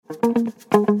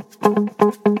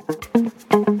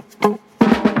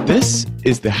This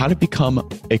is the How to Become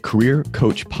a Career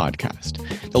Coach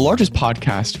podcast, the largest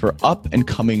podcast for up and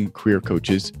coming career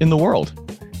coaches in the world,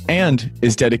 and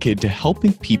is dedicated to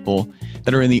helping people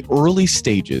that are in the early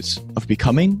stages of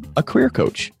becoming a career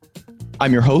coach.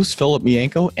 I'm your host, Philip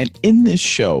Mianco, and in this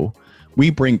show, we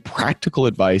bring practical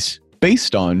advice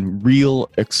based on real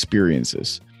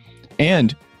experiences.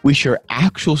 And we share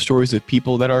actual stories of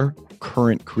people that are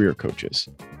current career coaches.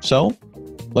 So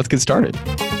let's get started.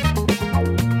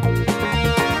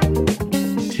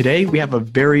 Today, we have a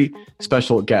very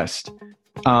special guest.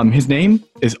 His name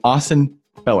is Austin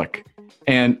Bellick.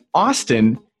 And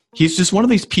Austin, he's just one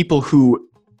of these people who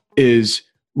is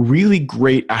really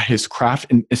great at his craft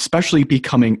and especially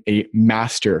becoming a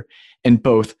master in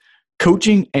both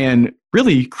coaching and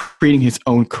really creating his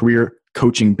own career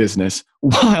coaching business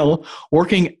while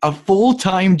working a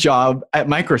full-time job at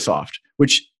Microsoft,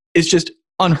 which is just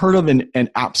unheard of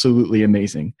and absolutely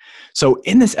amazing. So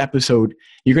in this episode,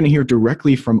 you're going to hear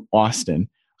directly from Austin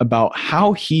about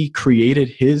how he created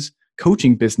his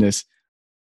coaching business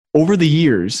over the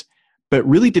years, but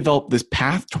really developed this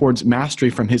path towards mastery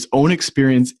from his own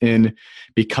experience in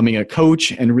becoming a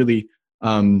coach and really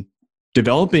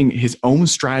developing his own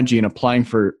strategy and applying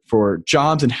for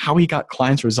jobs and how he got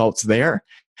clients' results there.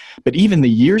 But even the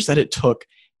years that it took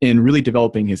in really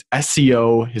developing his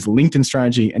SEO, his LinkedIn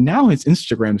strategy, and now his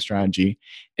Instagram strategy,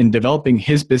 in developing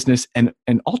his business and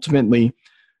ultimately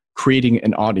creating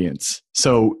an audience.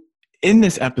 So in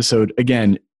this episode,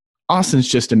 again, Austin's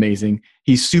just amazing.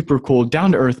 He's super cool,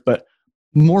 down to earth, but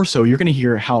more so, you're going to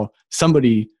hear how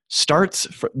somebody starts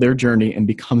their journey and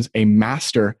becomes a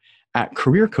master at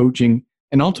career coaching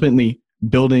and ultimately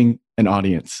building an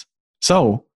audience.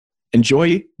 So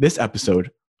enjoy this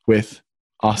episode with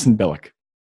Austin Bellick.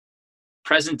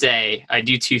 Present day, I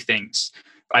do two things.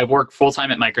 I work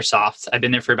full-time at Microsoft. I've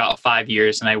been there for about 5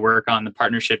 years, and I work on the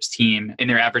partnerships team in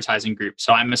their advertising group.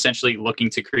 So I'm essentially looking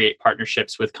to create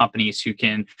partnerships with companies who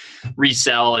can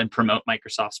resell and promote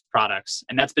Microsoft's products.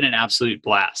 And that's been an absolute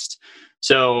blast.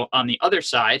 So on the other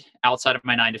side, outside of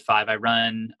my 9 to 5, I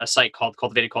run a site called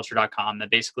cultivatedculture.com that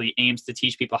basically aims to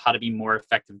teach people how to be more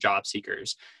effective job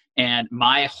seekers. And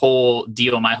my whole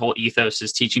deal, my whole ethos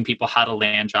is teaching people how to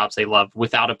land jobs they love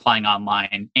without applying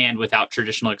online and without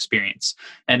traditional experience.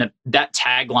 And that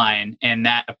tagline and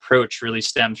that approach really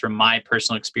stems from my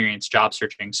personal experience job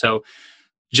searching. So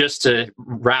just to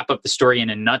wrap up the story in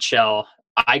a nutshell,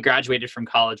 I graduated from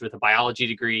college with a biology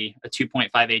degree, a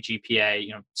 2.58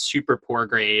 GPA, super poor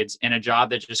grades, and a job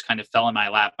that just kind of fell in my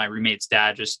lap. My roommate's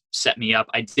dad just set me up.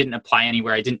 I didn't apply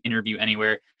anywhere. I didn't interview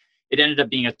anywhere. It ended up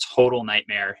being a total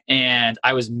nightmare, and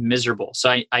I was miserable.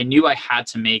 So I knew I had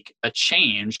to make a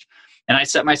change, and I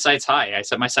set my sights high. I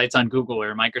set my sights on Google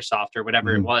or Microsoft or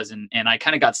whatever it was, and I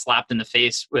kind of got slapped in the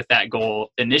face with that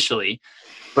goal initially.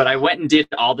 But I went and did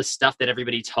all the stuff that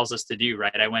everybody tells us to do,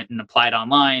 right? I went and applied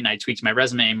online. I tweaked my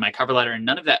resume, my cover letter, and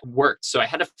none of that worked. So I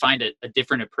had to find a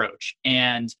different approach.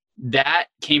 And that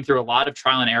came through a lot of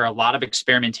trial and error, a lot of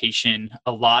experimentation,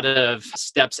 a lot of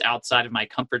steps outside of my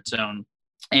comfort zone.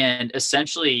 And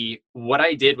essentially what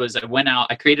I did was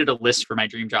I created a list for my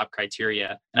dream job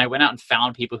criteria, and I went out and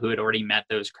found people who had already met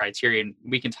those criteria. And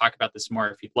we can talk about this more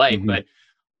if you'd like, but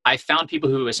I found people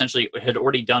who essentially had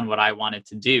already done what I wanted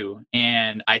to do.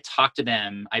 And I talked to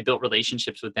them, I built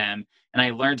relationships with them, and I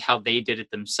learned how they did it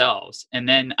themselves. And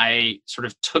then I sort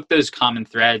of took those common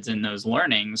threads and those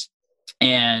learnings,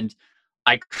 and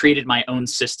I created my own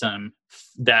system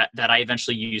that I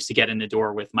eventually used to get in the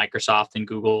door with Microsoft and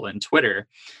Google and Twitter.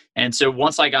 And so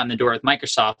once I got in the door with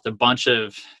Microsoft, a bunch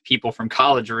of people from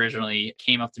college originally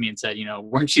came up to me and said,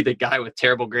 weren't you the guy with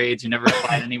terrible grades who never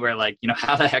applied anywhere?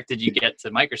 How the heck did you get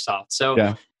to Microsoft? So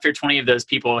after 20 of those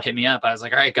people hit me up, I was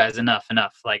like, all right, guys, enough.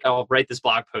 I'll write this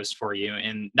blog post for you.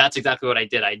 And that's exactly what I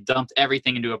did. I dumped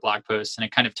everything into a blog post, and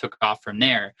it kind of took off from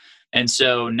there. And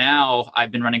so now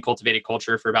I've been running Cultivated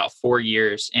Culture for about 4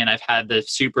 years, and I've had the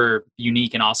super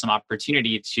unique and awesome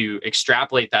opportunity to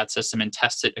extrapolate that system and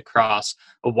test it across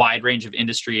a wide range of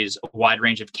industries, a wide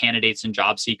range of candidates and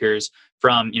job seekers,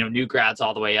 from new grads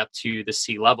all the way up to the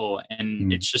C-level.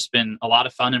 And it's just been a lot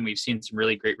of fun, and we've seen some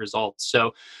really great results.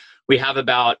 So we have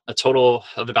about a total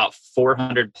of about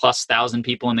 400,000+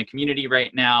 people in the community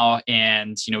right now.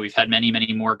 And, we've had many,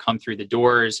 many more come through the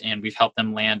doors, and we've helped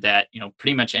them land at,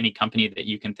 pretty much any company that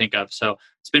you can think of. So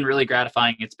it's been really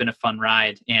gratifying. It's been a fun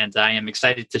ride, and I am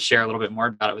excited to share a little bit more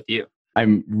about it with you.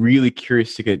 I'm really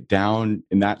curious to get down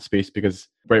in that space, because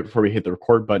right before we hit the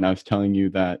record button, I was telling you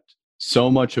that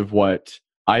so much of what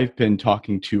I've been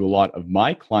talking to a lot of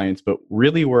my clients, but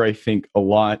really where I think a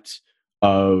lot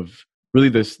of really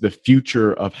the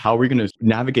future of how we're going to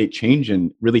navigate change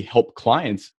and really help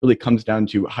clients really comes down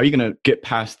to how you're going to get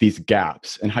past these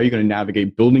gaps and how you're going to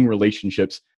navigate building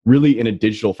relationships really in a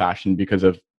digital fashion because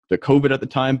of the COVID at the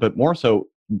time, but more so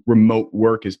remote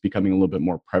work is becoming a little bit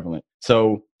more prevalent.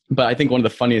 So, but I think one of the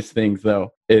funniest things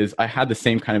though is I had the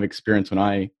same kind of experience when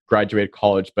I graduated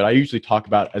college, but I usually talk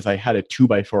about as I had a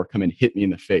 2x4 come and hit me in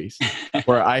the face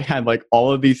where I had like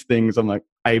all of these things. I'm like,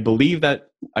 I believe that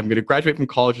I'm going to graduate from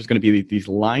college. There's going to be these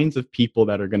lines of people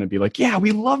that are going to be like, yeah,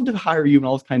 we love to hire you and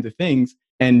all those kinds of things.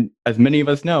 And as many of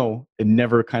us know, it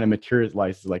never kind of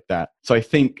materializes like that. So I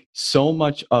think so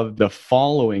much of the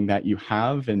following that you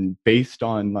have and based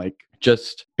on like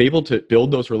just be able to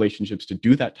build those relationships to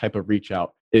do that type of reach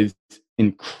out is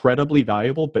incredibly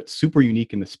valuable, but super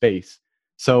unique in the space.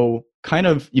 So kind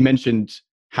of, you mentioned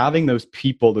having those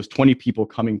people, those 20 people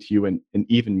coming to you and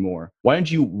even more. Why did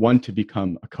you want to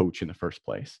become a coach in the first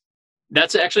place?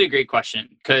 That's actually a great question,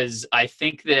 because I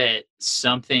think that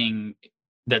something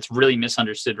that's really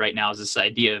misunderstood right now is this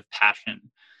idea of passion.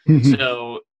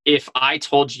 So if I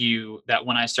told you that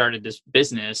when I started this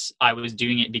business, I was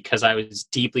doing it because I was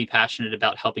deeply passionate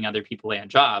about helping other people land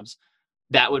jobs,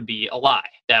 that would be a lie.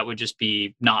 That would just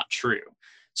be not true.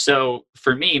 So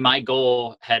for me, my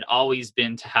goal had always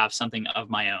been to have something of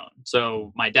my own.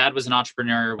 So my dad was an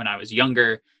entrepreneur when I was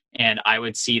younger, and I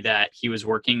would see that he was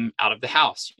working out of the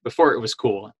house before it was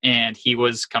cool. And he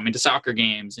was coming to soccer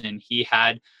games, and he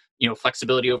had,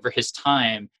 flexibility over his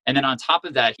time. And then on top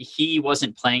of that, he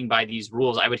wasn't playing by these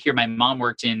rules. I would hear my mom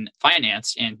worked in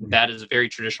finance, and that is a very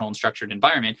traditional and structured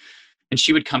environment. And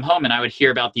she would come home and I would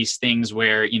hear about these things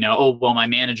where, oh, well, my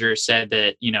manager said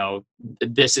that,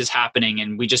 this is happening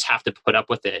and we just have to put up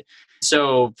with it.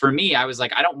 So for me, I was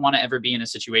like, I don't want to ever be in a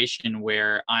situation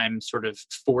where I'm sort of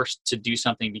forced to do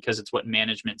something because it's what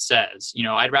management says.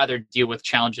 I'd rather deal with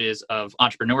challenges of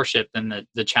entrepreneurship than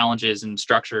the challenges and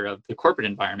structure of the corporate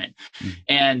environment.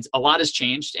 And a lot has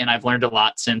changed, and I've learned a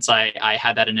lot since I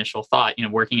had that initial thought.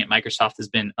 Working at Microsoft has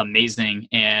been amazing.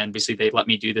 And obviously they let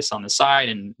me do this on the side,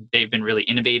 and they've been really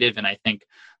innovative. And I think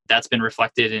that's been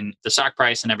reflected in the stock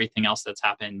price and everything else that's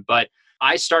happened. But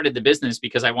I started the business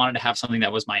because I wanted to have something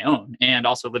that was my own. And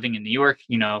also living in New York,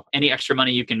 any extra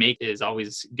money you can make is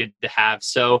always good to have.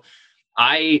 So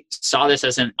I saw this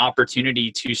as an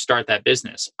opportunity to start that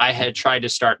business. I had tried to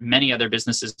start many other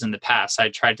businesses in the past. I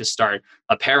tried to start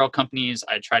apparel companies.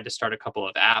 I tried to start a couple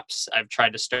of apps. I've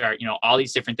tried to start, all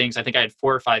these different things. I think I had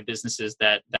 4 or 5 businesses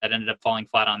that ended up falling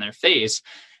flat on their face.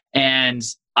 And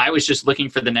I was just looking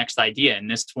for the next idea. And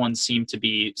this one seemed to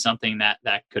be something that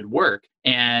could work.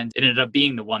 And it ended up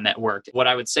being the one that worked. What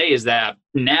I would say is that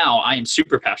now I am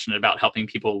super passionate about helping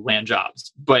people land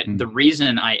jobs. But the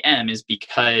reason I am is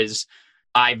because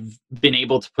I've been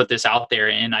able to put this out there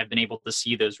and I've been able to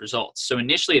see those results. So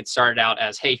initially it started out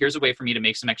as, hey, here's a way for me to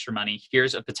make some extra money.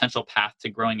 Here's a potential path to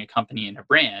growing a company and a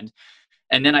brand.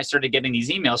 And then I started getting these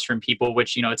emails from people,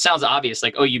 which, it sounds obvious,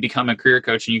 like, oh, you become a career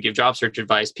coach and you give job search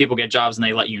advice. People get jobs and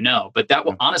they let you know. But that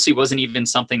honestly wasn't even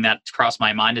something that crossed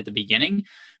my mind at the beginning.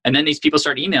 And then these people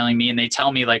start emailing me and they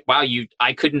tell me like, wow,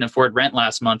 I couldn't afford rent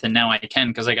last month and now I can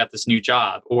because I got this new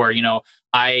job. Or,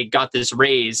 I got this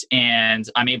raise and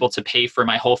I'm able to pay for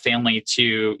my whole family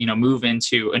to, move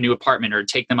into a new apartment or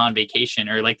take them on vacation,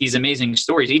 or like these amazing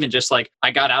stories. Even just like I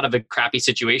got out of a crappy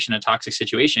situation, a toxic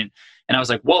situation. And I was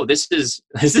like, whoa, this is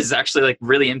actually like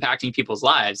really impacting people's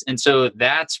lives. And so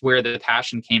that's where the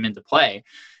passion came into play.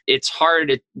 It's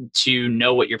hard to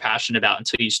know what you're passionate about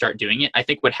until you start doing it. I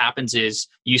think what happens is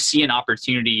you see an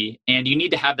opportunity and you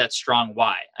need to have that strong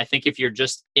why. I think if you're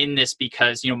just in this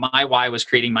because, my why was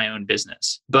creating my own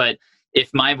business. But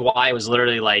if my why was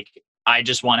literally like, I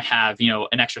just want to have,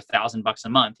 an extra $1,000 a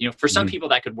month, for some people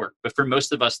that could work. But for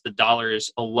most of us, the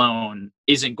dollars alone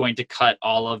isn't going to cut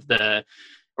all of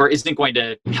or isn't going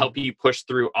to help you push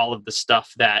through all of the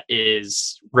stuff that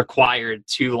is required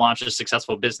to launch a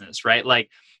successful business, right? Like,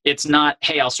 it's not,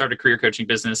 hey, I'll start a career coaching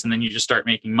business and then you just start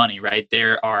making money, right?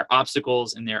 There are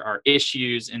obstacles and there are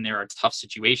issues and there are tough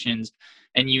situations,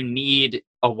 and you need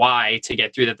a why to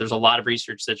get through that. There's a lot of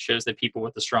research that shows that people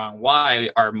with a strong why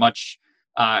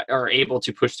are able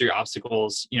to push through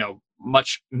obstacles,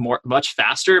 much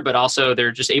faster, but also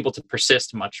they're just able to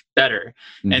persist much better.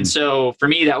 And so for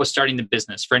me, that was starting the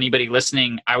business. For anybody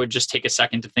listening, I would just take a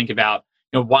second to think about,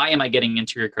 why am I getting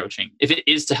into career coaching? If it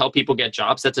is to help people get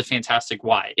jobs, that's a fantastic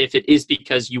why. If it is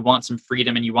because you want some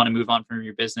freedom and you want to move on from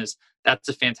your business, that's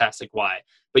a fantastic why.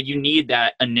 But you need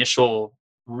that initial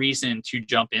reason to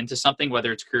jump into something,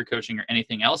 whether it's career coaching or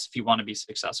anything else, if you want to be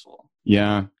successful.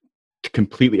 Yeah, to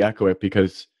completely echo it,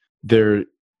 because there's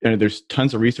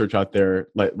tons of research out there,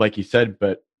 like you said,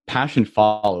 but passion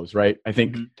follows, right? I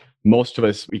think Mm-hmm. most of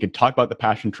us, we could talk about the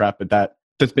passion trap, but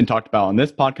that's been talked about on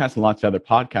this podcast and lots of other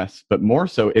podcasts, but more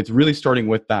so it's really starting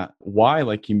with that why,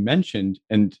 like you mentioned.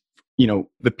 And,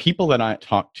 the people that I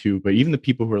talk to, but even the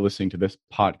people who are listening to this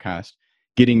podcast,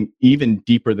 getting even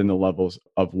deeper than the levels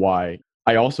of why.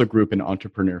 I also grew up in an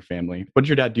entrepreneur family. What did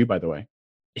your dad do, by the way?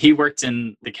 He worked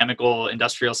in the chemical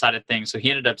industrial side of things. So he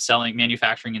ended up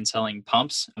manufacturing and selling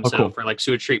pumps. And so Cool. for like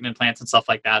sewage treatment plants and stuff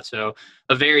like that. So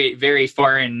a very, very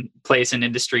foreign place and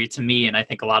industry to me. And I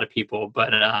think a lot of people,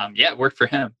 but it worked for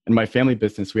him. In my family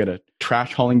business, we had a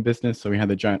trash hauling business. So we had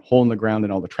the giant hole in the ground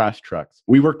and all the trash trucks.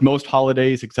 We worked most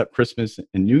holidays except Christmas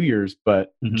and New Year's,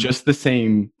 but just the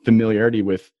same familiarity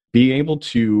with being able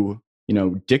to,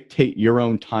 dictate your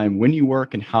own time when you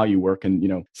work and how you work.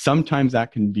 And, sometimes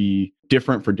that can be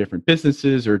different for different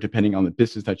businesses or depending on the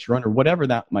business that you run or whatever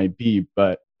that might be.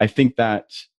 But I think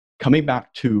that coming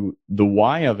back to the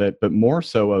why of it, but more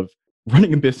so of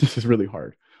running a business is really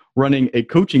hard. Running a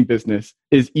coaching business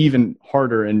is even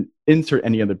harder, and insert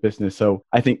any other business. So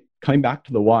I think coming back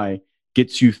to the why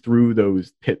gets you through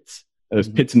those pits and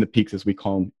the peaks, as we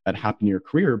call them, that happen in your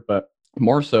career. But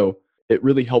more so, it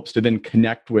really helps to then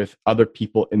connect with other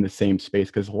people in the same space.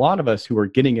 Because a lot of us who are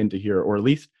getting into here, or at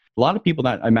least a lot of people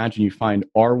that I imagine you find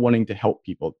are wanting to help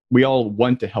people. We all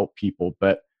want to help people,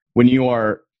 but when you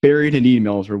are buried in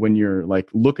emails or when you're like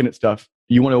looking at stuff,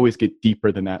 you want to always get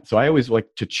deeper than that. So I always like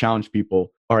to challenge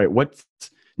people. All right, what's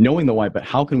knowing the why, but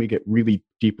how can we get really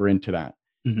deeper into that?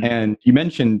 Mm-hmm. And you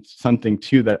mentioned something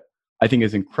too that I think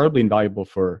is incredibly invaluable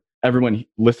for everyone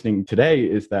listening today,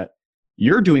 is that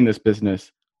you're doing this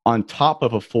business on top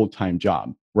of a full-time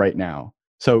job right now.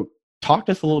 So talk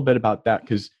to us a little bit about that,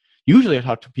 because usually I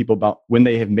talk to people about when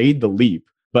they have made the leap,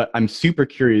 but I'm super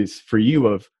curious for you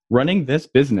of running this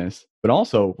business, but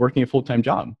also working a full-time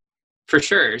job. For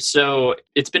sure. So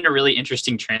it's been a really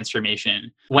interesting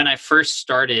transformation. When I first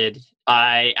started,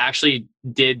 I actually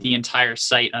did the entire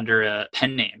site under a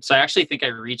pen name. So I actually think I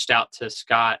reached out to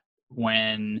Scott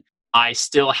when I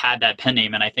still had that pen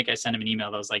name. And I think I sent him an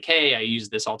email that was like, hey, I use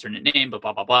this alternate name, but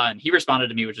blah, blah, blah. And he responded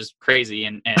to me, which is crazy.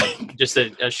 And just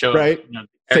a show right. of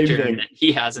character that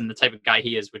he has and the type of guy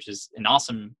he is, which is an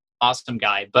awesome, awesome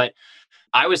guy. But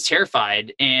I was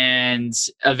terrified. And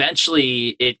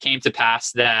eventually it came to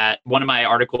pass that one of my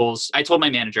articles, I told my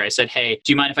manager, I said, hey,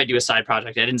 do you mind if I do a side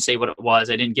project? I didn't say what it was.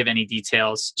 I didn't give any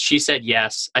details. She said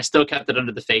yes. I still kept it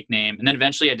under the fake name. And then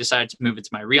eventually I decided to move it to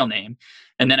my real name.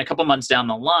 And then a couple months down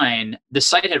the line, the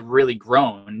site had really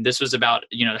grown. This was about,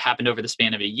 it happened over the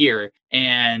span of a year.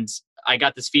 And I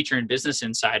got this feature in Business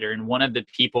Insider, and one of the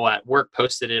people at work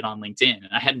posted it on LinkedIn. And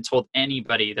I hadn't told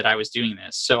anybody that I was doing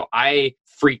this. So I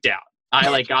freaked out.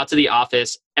 I got to the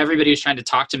office, everybody was trying to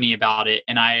talk to me about it.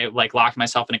 And I locked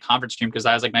myself in a conference room because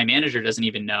I was like, my manager doesn't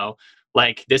even know,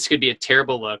 this could be a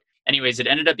terrible look. Anyways, it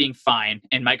ended up being fine.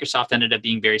 And Microsoft ended up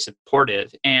being very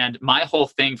supportive. And my whole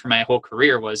thing for my whole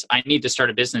career was I need to start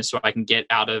a business so I can get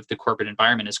out of the corporate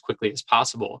environment as quickly as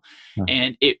possible. Yeah.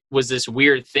 And it was this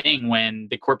weird thing when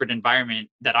the corporate environment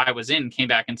that I was in came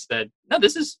back and said, no,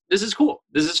 this is cool.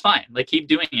 This is fine. Keep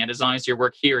doing it as long as your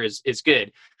work here is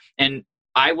good. And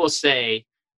I will say,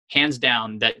 hands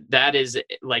down, that is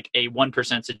a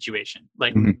 1% situation.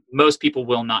 Most people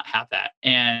will not have that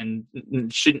and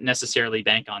shouldn't necessarily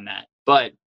bank on that.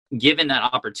 But given that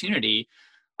opportunity,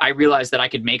 I realized that I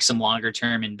could make some longer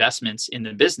term investments in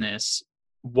the business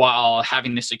while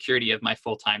having the security of my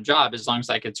full-time job, as long as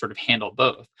I could sort of handle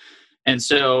both. And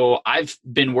so I've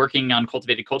been working on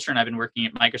Cultivated Culture, and I've been working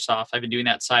at Microsoft. I've been doing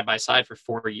that side by side for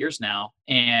 4 years now.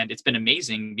 And it's been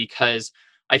amazing because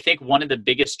I think one of the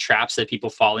biggest traps that people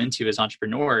fall into as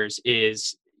entrepreneurs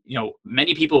is,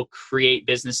 many people create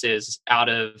businesses out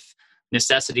of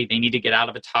necessity. They need to get out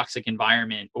of a toxic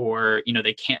environment, or,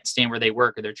 they can't stand where they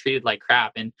work, or they're treated like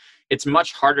crap. And it's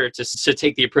much harder to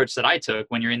take the approach that I took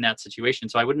when you're in that situation.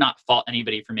 So I would not fault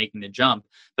anybody for making the jump.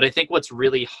 But I think what's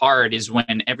really hard is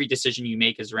when every decision you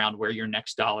make is around where your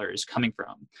next dollar is coming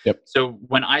from. Yep. So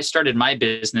when I started my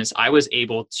business, I was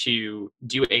able to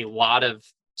do a lot of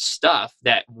stuff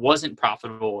that wasn't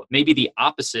profitable, maybe the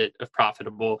opposite of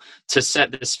profitable, to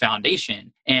set this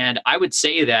foundation. And I would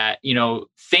say that,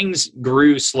 things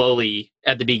grew slowly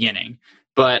at the beginning,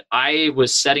 but I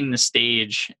was setting the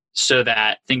stage so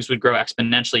that things would grow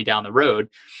exponentially down the road.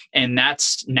 And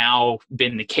that's now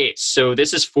been the case. So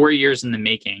this is 4 years in the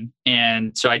making.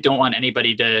 And so I don't want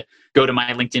anybody to go to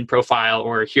my LinkedIn profile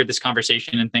or hear this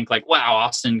conversation and think wow,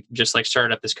 Austin just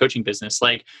started up this coaching business.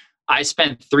 I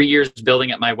spent 3 years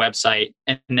building up my website,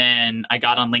 and then I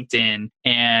got on LinkedIn,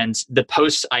 and the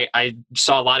posts, I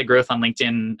saw a lot of growth on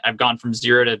LinkedIn. I've gone from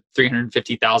 0 to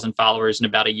 350,000 followers in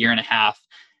about a year and a half.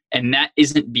 And that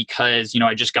isn't because,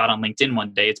 I just got on LinkedIn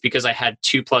one day. It's because I had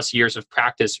 2+ years of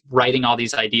practice writing all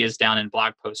these ideas down in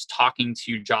blog posts, talking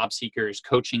to job seekers,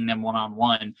 coaching them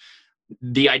one-on-one.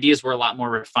 The ideas were a lot more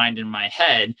refined in my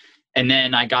head. And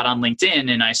then I got on LinkedIn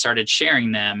and I started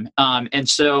sharing them. And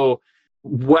so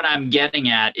what I'm getting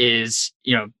at is,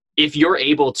 if you're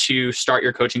able to start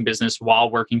your coaching business while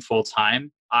working full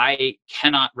time, I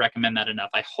cannot recommend that enough.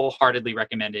 I wholeheartely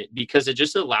recommend it because it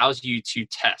just allows you to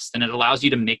test and it allows you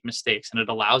to make mistakes and it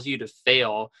allows you to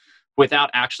fail without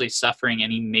actually suffering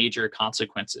any major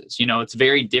consequences. It's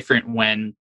very different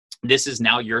when this is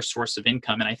now your source of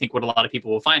income. And I think what a lot of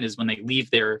people will find is when they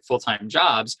leave their full-time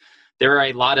jobs, there are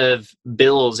a lot of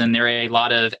bills and there are a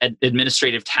lot of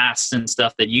administrative tasks and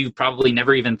stuff that you probably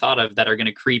never even thought of that are going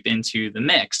to creep into the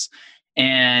mix.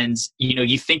 And,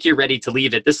 you think you're ready to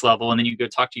leave at this level, and then you go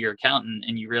talk to your accountant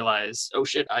and you realize, oh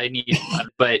shit, I need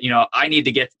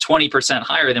to get 20%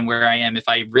 higher than where I am if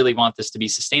I really want this to be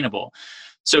sustainable.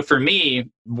 So for me,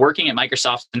 working at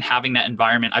Microsoft and having that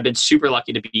environment, I've been super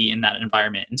lucky to be in that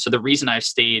environment. And so the reason I've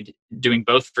stayed doing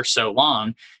both for so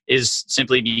long is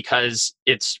simply because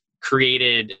it's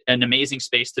created an amazing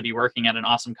space to be working at an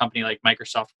awesome company like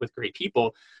Microsoft with great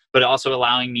people, but also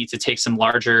allowing me to take some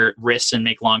larger risks and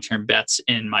make long-term bets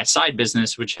in my side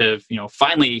business, which have,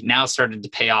 finally now started to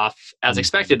pay off as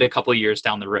expected a couple of years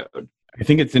down the road. I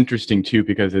think it's interesting too,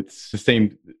 because it's the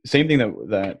same thing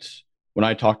that when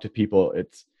I talk to people,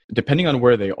 it's depending on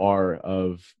where they are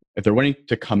if they're wanting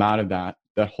to come out of that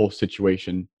whole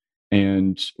situation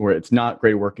and where it's not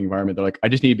great working environment, they're like, I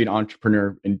just need to be an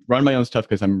entrepreneur and run my own stuff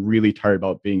because I'm really tired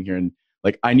about being here. And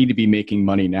like, I need to be making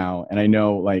money now. And I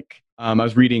know I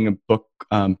was reading a book,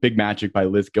 Big Magic by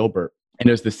Liz Gilbert. And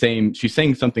it was she's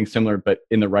saying something similar, but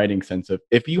in the writing sense of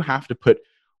if you have to put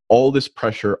all this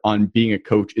pressure on being a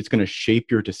coach, it's going to shape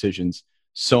your decisions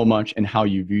so much and how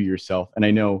you view yourself. And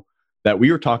I know that we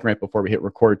were talking right before we hit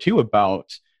record too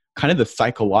about kind of the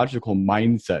psychological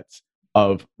mindsets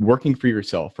of working for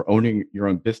yourself or owning your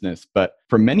own business. But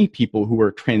for many people who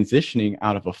are transitioning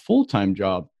out of a full-time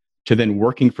job to then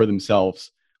working for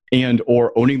themselves and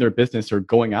or owning their business or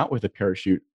going out with a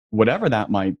parachute, whatever that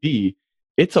might be,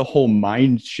 it's a whole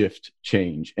mind shift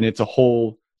change. And it's a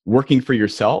whole working for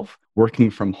yourself, working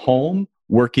from home,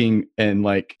 working and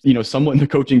someone in the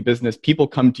coaching business, people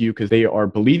come to you because they are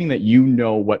believing that you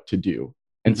know what to do.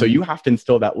 And so you have to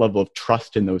instill that level of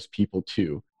trust in those people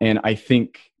too. And I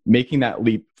think making that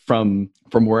leap from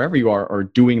wherever you are or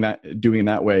doing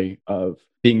that way of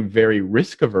being very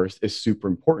risk averse is super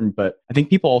important. But I think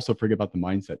people also forget about the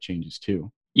mindset changes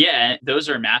too. Yeah, those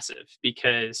are massive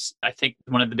because I think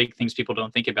one of the big things people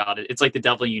don't think about it's like the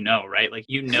devil, right? Like,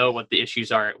 what the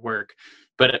issues are at work.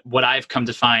 But what I've come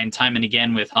to find time and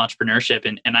again with entrepreneurship,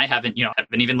 and I haven't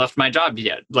even left my job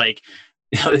yet.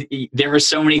 There are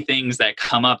so many things that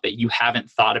come up that you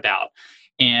haven't thought about.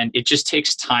 And it just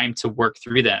takes time to work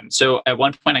through them. So at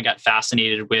one point I got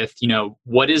fascinated with,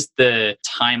 what is the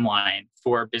timeline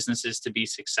for businesses to be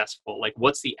successful? Like,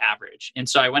 what's the average? And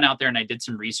so I went out there and I did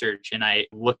some research and I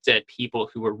looked at people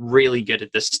who were really good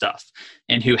at this stuff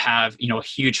and who have, a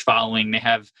huge following. They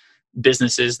have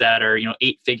businesses that are,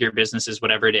 8-figure businesses,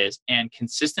 whatever it is. And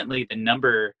consistently the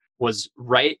number was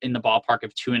right in the ballpark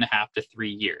of 2.5 to 3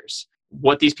 years.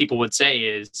 What these people would say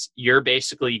is you're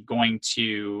basically going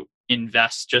to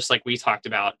invest, just like we talked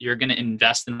about, you're going to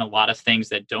invest in a lot of things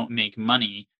that don't make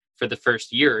money for the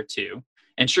first year or two.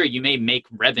 And sure, you may make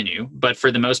revenue, but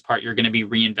for the most part, you're going to be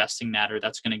reinvesting that, or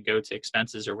that's going to go to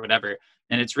expenses or whatever.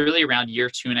 And it's really around year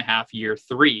 2.5, year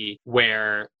 3,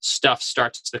 where stuff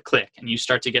starts to click and you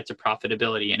start to get to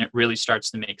profitability and it really starts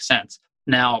to make sense.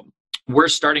 Now, we're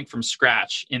starting from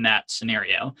scratch in that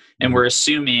scenario, and we're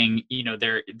assuming,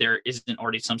 there isn't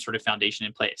already some sort of foundation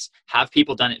in place. Have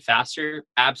people done it faster?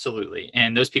 Absolutely.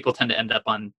 And those people tend to end up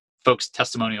on folks'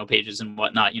 testimonial pages and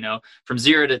whatnot, from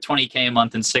 0 to 20K a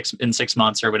month in 6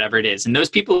 months or whatever it is. And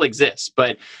those people exist.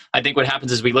 But I think what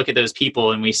happens is we look at those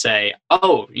people and we say,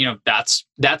 oh, that's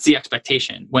the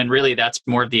expectation, when really that's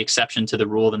more of the exception to the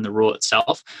rule than the rule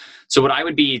itself. So what I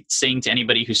would be saying to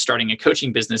anybody who's starting a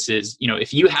coaching business is,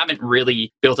 if you haven't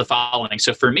really built a following.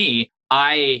 So for me,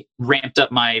 I ramped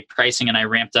up my pricing and I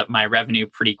ramped up my revenue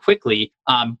pretty quickly.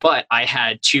 But I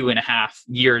had 2.5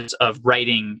 years of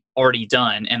writing already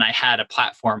done, and I had a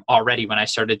platform already when I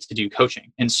started to do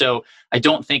coaching. And so I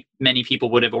don't think many people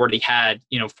would have already had,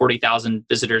 40,000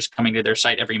 visitors coming to their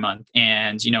site every month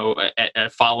and, a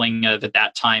following of, at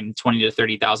that time, 20 to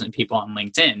 30,000 people on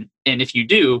LinkedIn. And if you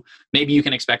do, maybe you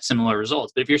can expect similar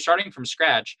results. But if you're starting from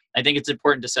scratch, I think it's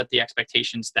important to set the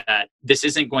expectations that this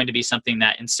isn't going to be something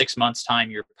that in 6 months months'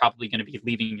 time, you're probably going to be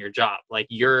leaving your job. Like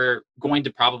you're going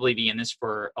to probably be in this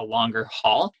for a longer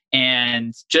haul.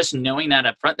 And just knowing that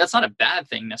up front, that's not a bad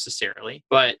thing necessarily,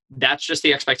 but that's just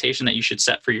the expectation that you should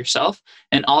set for yourself.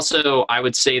 And also, I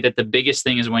would say that the biggest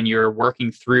thing is when you're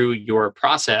working through your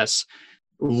process,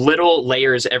 little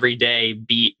layers every day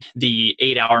beat the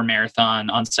 8-hour marathon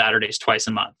on Saturdays twice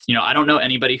a month. I don't know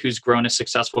anybody who's grown a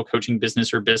successful coaching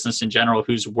business or business in general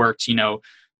who's worked,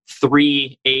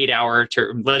 3 8-hour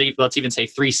let's even say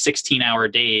 3 16-hour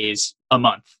days a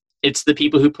month. It's the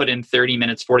people who put in 30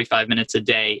 minutes, 45 minutes a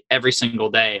day, every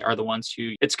single day are the ones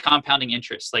who it's compounding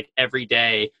interest. Like every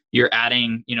day you're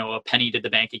adding, a penny to the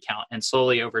bank account, and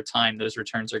slowly over time, those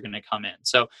returns are going to come in.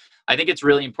 So I think it's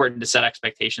really important to set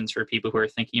expectations for people who are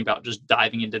thinking about just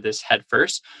diving into this head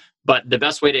first. But the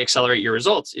best way to accelerate your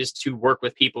results is to work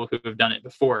with people who have done it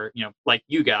before, like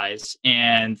you guys.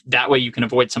 And that way you can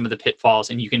avoid some of the pitfalls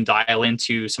and you can dial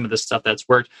into some of the stuff that's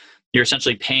worked. You're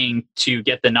essentially paying to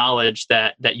get the knowledge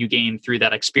that you gain through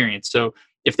that experience. So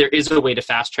if there is a way to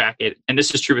fast track it, and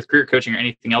this is true with career coaching or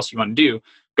anything else you want to do,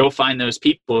 go find those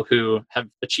people who have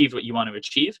achieved what you want to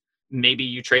achieve. Maybe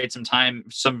you trade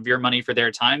some of your money for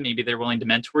their time. Maybe they're willing to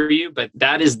mentor you, but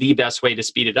that is the best way to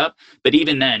speed it up. But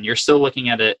even then, you're still looking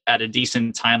at a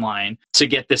decent timeline to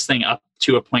get this thing up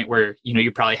to a point where, you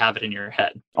probably have it in your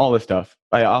head. All this stuff.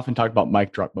 I often talk about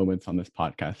mic drop moments on this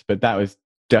podcast, but that was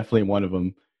definitely one of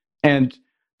them. And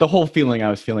the whole feeling I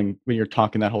was feeling when you're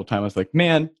talking that whole time, I was like,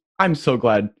 man, I'm so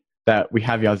glad that we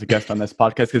have you as a guest on this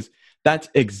podcast, because that's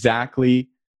exactly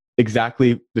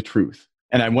the truth.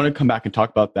 And I want to come back and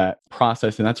talk about that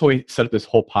process. And that's why we set up this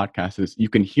whole podcast, is you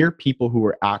can hear people who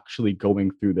are actually going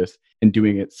through this and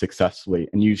doing it successfully.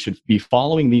 And you should be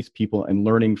following these people and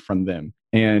learning from them.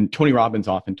 And Tony Robbins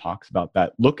often talks about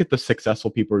that. Look at the successful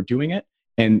people who are doing it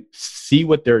and see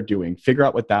what they're doing, figure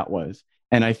out what that was.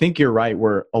 And I think you're right,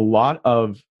 where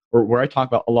I talk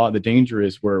about a lot of the danger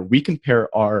is where we compare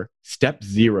our step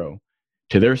 0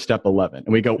 to their step 11.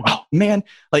 And we go, oh man,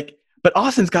 but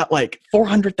Austin's got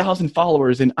 400,000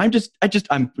 followers, and I'm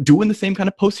doing the same kind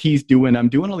of posts he's doing. I'm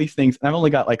doing all these things, and I've only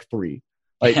got 3.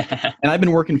 And I've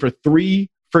been working for 3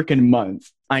 freaking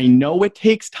months. I know it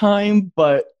takes time,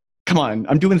 but come on,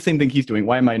 I'm doing the same thing he's doing.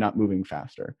 Why am I not moving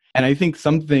faster? And I think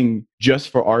something just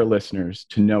for our listeners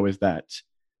to know is that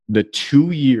the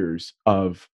 2 years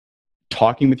of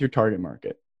talking with your target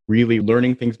market, really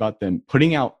learning things about them,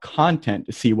 putting out content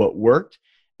to see what worked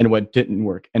and what didn't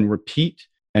work, and repeat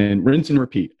and rinse and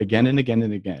repeat again and again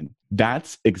and again.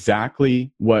 That's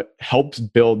exactly what helps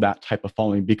build that type of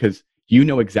following, because you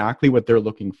know exactly what they're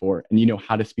looking for and you know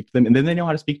how to speak to them, and then they know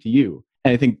how to speak to you.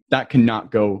 And I think that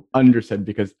cannot go undersaid,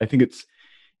 because I think it's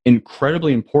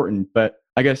incredibly important. But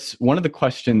I guess one of the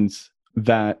questions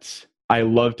that I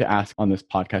love to ask on this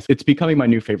podcast, it's becoming my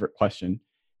new favorite question,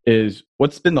 is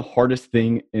what's been the hardest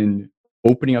thing in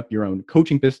opening up your own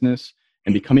coaching business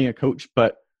and becoming a coach?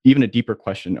 But even a deeper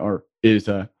question is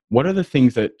what are the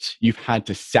things that you've had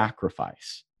to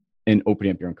sacrifice in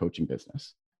opening up your own coaching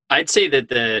business? I'd say that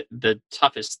the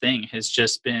toughest thing has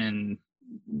just been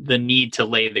the need to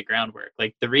lay the groundwork.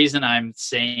 The reason I'm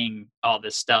saying all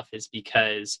this stuff is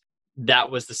because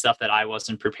that was the stuff that I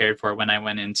wasn't prepared for when I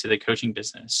went into the coaching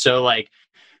business. So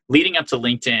leading up to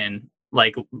LinkedIn,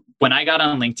 when I got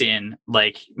on LinkedIn,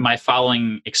 my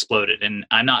following exploded. And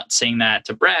I'm not saying that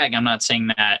to brag. I'm not saying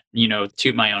that,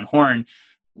 toot my own horn.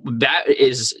 That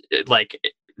is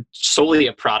solely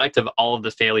a product of all of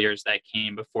the failures that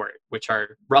came before it, which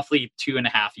are roughly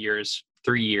 2.5 years,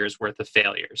 3 years worth of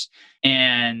failures.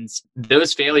 And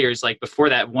those failures, before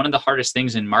that, one of the hardest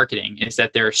things in marketing is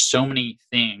that there are so many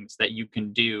things that you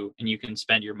can do and you can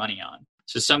spend your money on.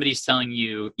 So somebody's telling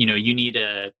you, you need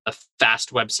a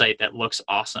fast website that looks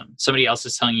awesome. Somebody else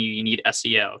is telling you need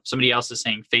SEO. Somebody else is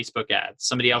saying Facebook ads.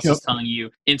 Somebody else is telling you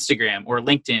Instagram or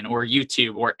LinkedIn or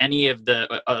YouTube or any of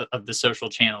the social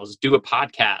channels. Do a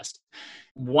podcast.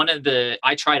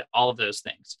 I tried all of those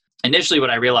things. Initially, what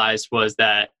I realized was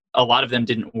that a lot of them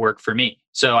didn't work for me.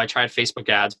 So I tried Facebook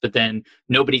ads, but then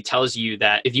nobody tells you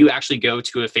that if you actually go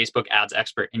to a Facebook ads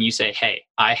expert and you say, hey,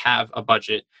 I have a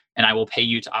budget and I will pay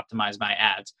you to optimize my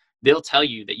ads, they'll tell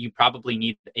you that you probably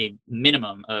need a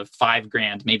minimum of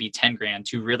 $5,000, maybe $10,000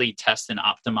 to really test and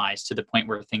optimize to the point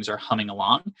where things are humming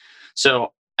along.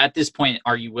 So at this point,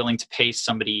 are you willing to pay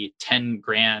somebody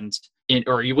 $10,000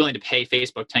 or are you willing to pay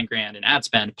Facebook $10,000 in ad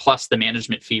spend plus the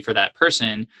management fee for that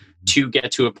person to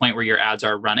get to a point where your ads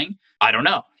are running? I don't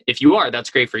know. if you are, that's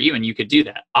great for you and you could do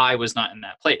that. I was not in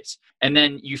that place. And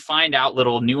then you find out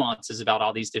little nuances about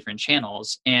all these different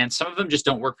channels, and some of them just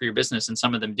don't work for your business and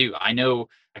some of them do. I know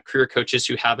career coaches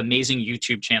who have amazing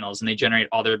YouTube channels and they generate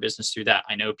all their business through that.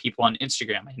 I know people on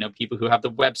Instagram. I know people who have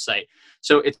the website.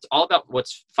 So it's all about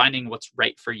finding what's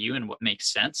right for you and what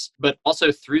makes sense. But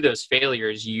also through those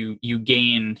failures, you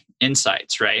gain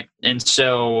insights, right? And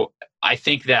so I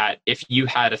think that if you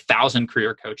had 1,000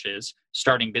 career coaches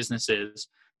starting businesses,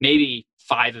 maybe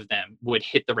 5 of them would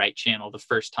hit the right channel the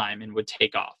first time and would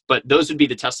take off. But those would be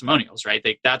the testimonials, right?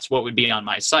 That's what would be on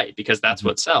my site because that's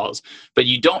what sells. But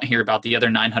you don't hear about the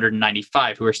other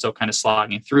 995 who are still kind of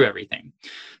slogging through everything.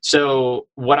 So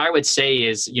what I would say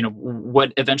is,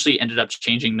 what eventually ended up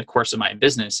changing the course of my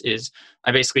business is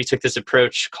I basically took this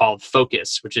approach called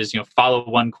focus, which is, follow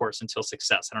one course until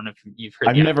success. I don't know if you've heard.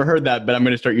 I've never heard that, but I'm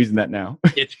going to start using that now.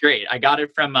 It's great. I got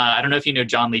it from, I don't know if you know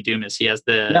John Lee Dumas. He has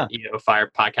the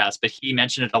Fire podcast, but he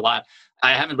mentioned it a lot.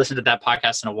 I haven't listened to that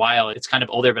podcast in a while. It's kind of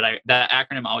older, but that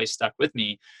acronym always stuck with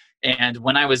me. And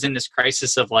when I was in this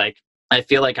crisis of I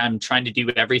feel like I'm trying to do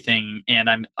everything and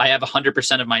I have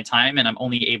 100% of my time and I'm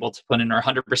only able to put in, or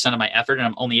 100% of my effort, and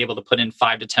I'm only able to put in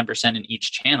 5 to 10% in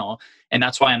each channel. And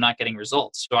that's why I'm not getting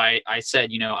results. So I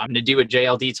said, I'm going to do what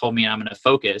JLD told me and I'm going to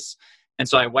focus. And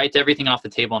so I wiped everything off the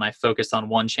table and I focused on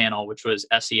one channel, which was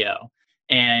SEO.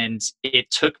 And it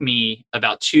took me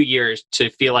about 2 years to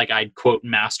feel like I'd quote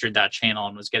mastered that channel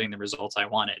and was getting the results I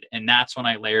wanted. And that's when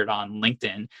I layered on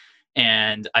LinkedIn.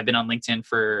 And I've been on LinkedIn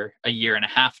for 1.5 years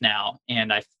now.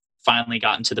 And I've finally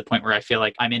gotten to the point where I feel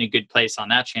like I'm in a good place on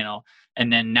that channel.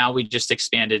 And then now we just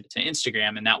expanded to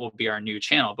Instagram and that will be our new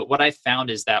channel. But what I found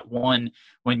is that when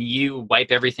you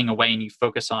wipe everything away and you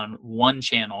focus on one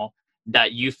channel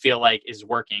that you feel like is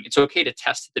working, it's okay to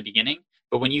test at the beginning.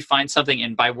 But when you find something,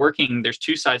 and by working, there's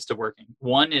 2 sides to working.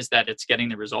 One is that it's getting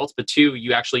the results, but 2,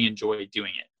 you actually enjoy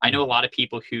doing it. I know a lot of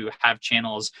people who have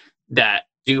channels that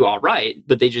do all right,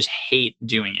 but they just hate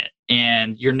doing it.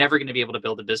 And you're never going to be able to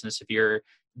build a business if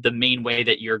the main way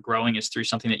that you're growing is through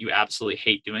something that you absolutely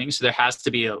hate doing. So there has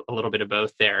to be a little bit of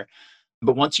both there.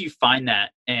 But once you find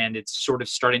that and it's sort of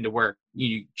starting to work,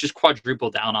 you just quadruple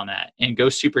down on that and go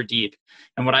super deep.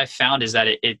 And what I've found is that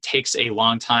it takes a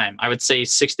long time. I would say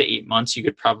 6 to 8 months, you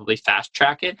could probably fast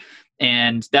track it.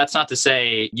 And that's not to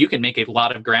say you can make a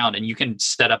lot of ground and you can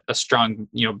set up a strong,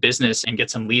 business and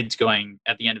get some leads going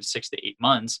at the end of 6 to 8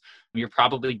 months. You're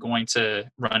probably going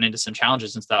to run into some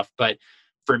challenges and stuff. But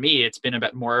for me, it's been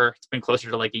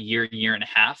closer to like 1 year, 1.5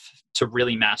 years to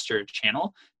really master a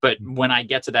channel. But when I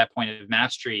get to that point of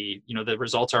mastery, the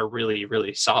results are really,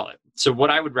 really solid. So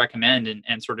what I would recommend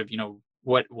and sort of,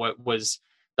 what was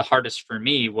the hardest for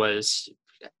me was,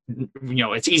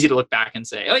 it's easy to look back and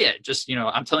say, oh yeah, just,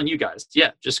 I'm telling you guys,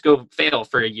 just go fail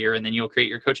for 1 year and then you'll create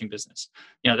your coaching business.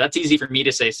 That's easy for me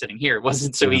to say sitting here. It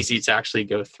wasn't so easy to actually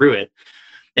go through it.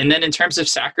 And then in terms of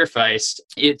sacrifice,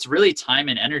 it's really time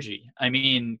and energy. I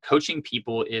mean, coaching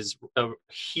people is a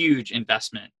huge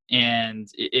investment and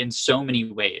in so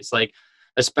many ways, like,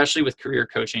 especially with career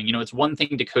coaching, it's one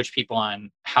thing to coach people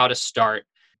on how to start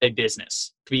a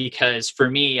business. Because for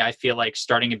me, I feel like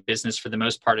starting a business, for the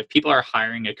most part, if people are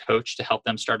hiring a coach to help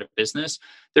them start a business,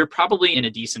 they're probably in a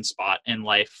decent spot in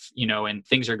life, and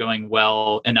things are going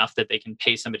well enough that they can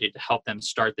pay somebody to help them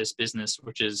start this business,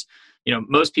 which is,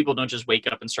 most people don't just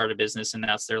wake up and start a business and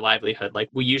that's their livelihood. Like,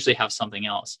 we usually have something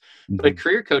else. Mm-hmm. But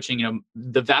career coaching,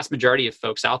 the vast majority of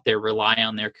folks out there rely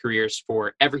on their careers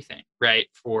for everything, right?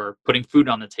 For putting food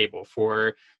on the table,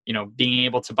 for being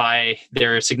able to buy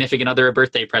their significant other a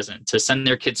birthday present, to send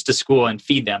their kids to school and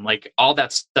feed them, like all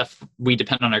that stuff we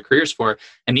depend on our careers for.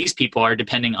 And these people are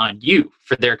depending on you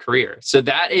for their career. So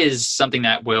that is something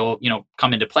that will,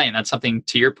 come into play. And that's something,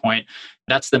 to your point,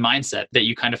 that's the mindset that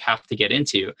you kind of have to get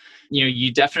into.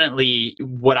 You definitely,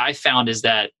 what I found is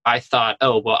that I thought,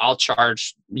 oh, well, I'll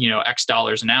charge, X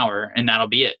dollars an hour and that'll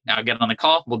be it. Now I'll get on the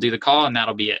call, we'll do the call and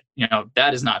that'll be it.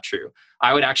 That is not true.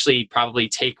 I would actually probably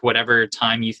take whatever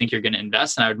time you think you're going to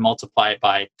invest and I would multiply it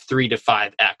by 3 to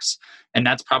 5x. And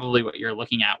that's probably what you're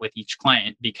looking at with each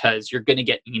client, because you're going to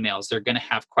get emails. They're going to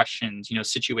have questions,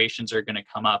 situations are going to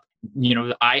come up.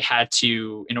 I had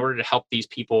to, in order to help these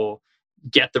people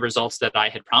get the results that I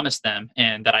had promised them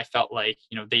and that I felt like,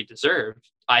 they deserved,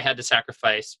 I had to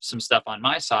sacrifice some stuff on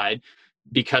my side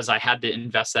because I had to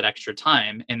invest that extra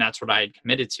time. And that's what I had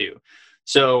committed to.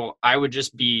 So I would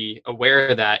just be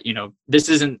aware that, this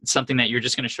isn't something that you're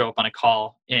just going to show up on a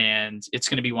call and it's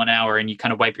going to be 1 hour and you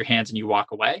kind of wipe your hands and you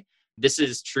walk away. this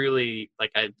is truly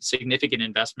like a significant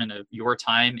investment of your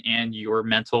time and your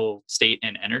mental state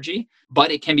and energy,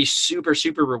 but it can be super,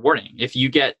 super rewarding. If you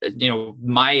get,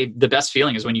 the best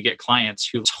feeling is when you get clients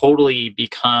who totally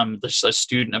become just a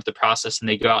student of the process and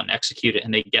they go out and execute it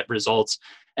and they get results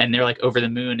and they're like over the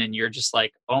moon, and you're just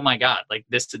like, oh my God, like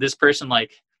this person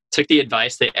like took the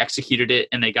advice, they executed it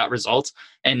and they got results.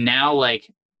 And now like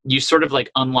you sort of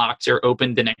like unlocked or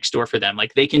opened the next door for them.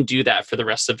 Like they can do that for the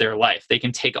rest of their life. They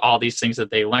can take all these things that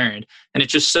they learned. And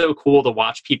it's just so cool to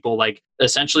watch people like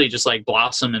essentially just like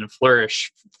blossom and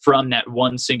flourish from that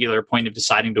one singular point of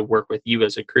deciding to work with you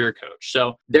as a career coach.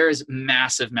 So there is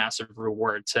massive, massive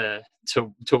reward to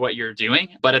what you're doing.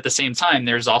 But at the same time,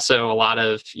 there's also a lot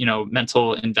of,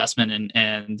 mental investment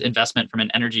and investment from an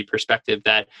energy perspective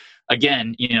that,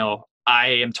 again, I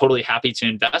am totally happy to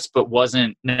invest, but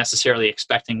wasn't necessarily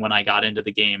expecting when I got into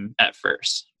the game at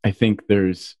first. I think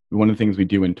there's one of the things we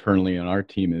do internally on our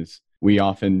team is we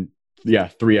often,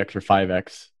 3x or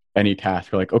 5x any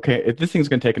task. We're like, okay, if this thing's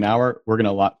going to take an hour, we're going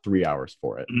to allot 3 hours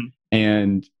for it. Mm-hmm.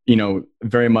 And,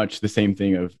 very much the same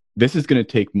thing of this is going to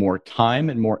take more time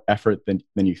and more effort than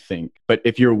you think. But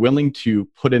if you're willing to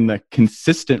put in the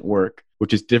consistent work,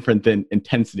 which is different than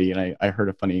intensity. And I heard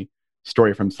a funny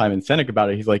story from Simon Sinek about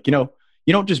it. He's like, you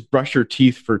don't just brush your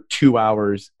teeth for 2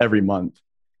 hours every month.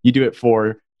 You do it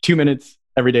for 2 minutes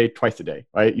every day, twice a day,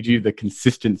 right? You do the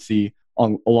consistency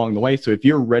along the way. So if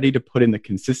you're ready to put in the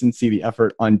consistency, the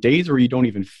effort on days where you don't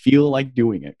even feel like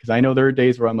doing it, because I know there are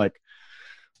days where I'm like,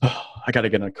 oh, I got to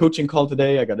get on a coaching call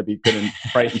today. I got to be good and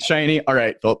bright and shiny. All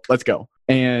right, well, let's go.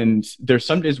 And there's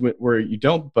some days where you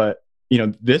don't, but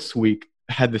this week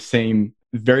had the same,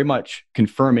 very much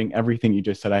confirming everything you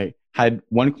just said. I had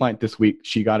one client this week.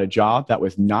 She got a job that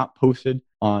was not posted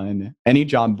on any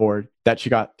job board, that she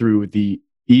got through the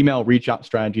email reach out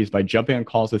strategies by jumping on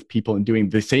calls with people and doing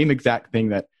the same exact thing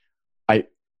that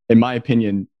in my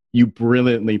opinion, you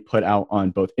brilliantly put out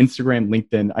on both Instagram,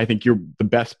 LinkedIn. I think you're the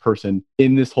best person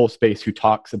in this whole space who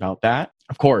talks about that,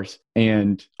 of course.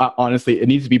 And honestly, it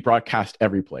needs to be broadcast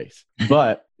every place.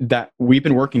 But that we've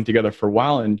been working together for a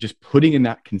while and just putting in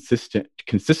that consistent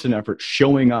effort,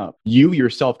 showing up, you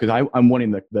yourself, because I'm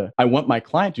wanting I want my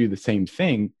client to do the same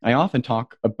thing. I often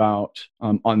talk about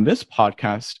on this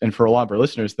podcast and for a lot of our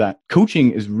listeners that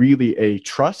coaching is really a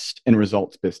trust and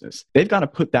results business. They've got to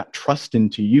put that trust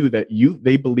into you that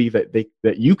they believe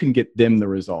that you can get them the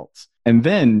results. And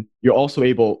then you're also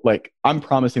able, like, I'm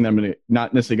promising that I'm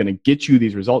not necessarily going to get you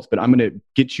these results, but I'm going to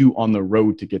get you on the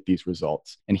road to get these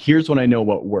results. And here's what I know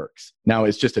what works. Now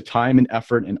it's just a time and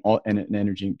effort and an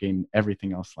energy game,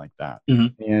 everything else like that.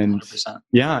 Mm-hmm. And 100%.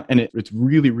 Yeah, and it's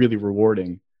really, really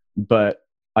rewarding. But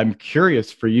I'm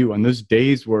curious for you on those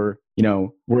days where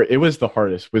it was the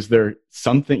hardest. Was there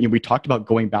something, we talked about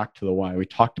going back to the why. We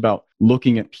talked about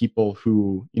looking at people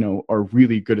who, are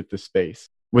really good at this space.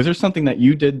 Was there something that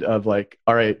you did of like,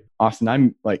 all right, Austin,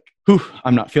 I'm like,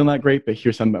 I'm not feeling that great, but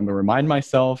here's something I'm going to remind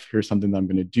myself. Here's something that I'm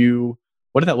going to do.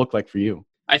 What did that look like for you?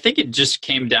 I think it just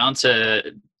came down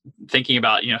to thinking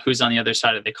about, who's on the other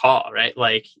side of the call, right?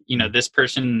 Like, this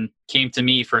person came to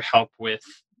me for help with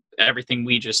everything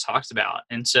we just talked about.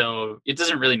 And so it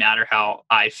doesn't really matter how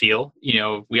I feel.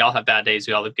 We all have bad days.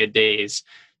 We all have good days.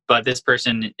 But this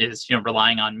person is,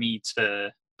 relying on me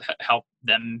to help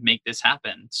them make this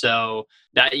happen. So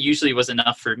that usually was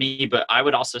enough for me. But I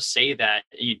would also say that,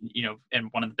 and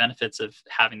one of the benefits of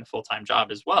having the full-time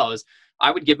job as well is I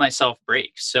would give myself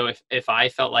breaks. So if I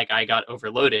felt like I got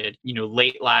overloaded,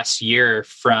 late last year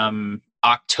from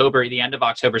October, the end of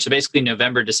October, so basically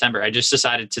November, December, I just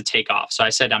decided to take off. So I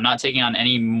said, I'm not taking on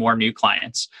any more new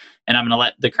clients, and I'm going to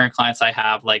let the current clients I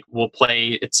have, will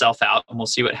play itself out and we'll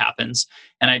see what happens.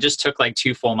 And I just took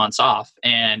 2 full months off,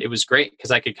 and it was great because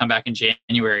I could come back in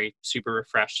January super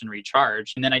refreshed and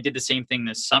recharged. And then I did the same thing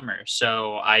this summer.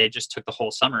 So I just took the whole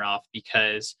summer off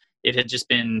because it had just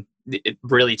been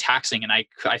really taxing, and I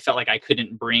felt like I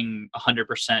couldn't bring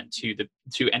 100%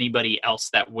 to anybody else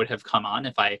that would have come on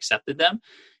if I accepted them.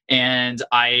 And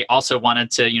I also wanted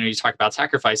to, you talk about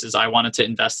sacrifices. I wanted to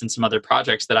invest in some other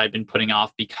projects that I'd been putting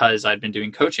off because I'd been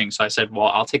doing coaching. So I said, well,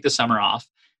 I'll take the summer off,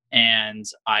 and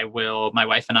my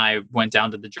wife and I went down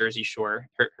to the Jersey Shore.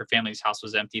 Her family's house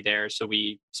was empty there. So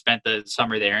we spent the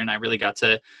summer there, and I really got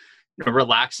to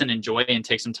relax and enjoy and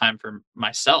take some time for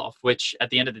myself, which at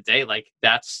the end of the day,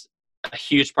 that's a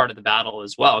huge part of the battle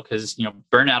as well, because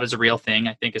burnout is a real thing.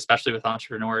 I think especially with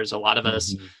entrepreneurs, a lot of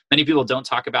us, many people don't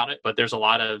talk about it, but there's a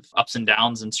lot of ups and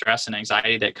downs and stress and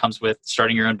anxiety that comes with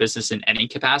starting your own business in any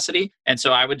capacity. And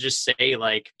so I would just say,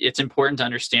 like, it's important to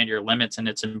understand your limits, and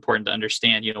it's important to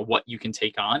understand what you can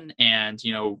take on. And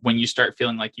when you start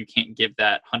feeling like you can't give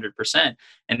that 100%,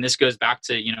 and this goes back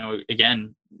to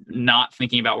again, not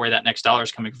thinking about where that next dollar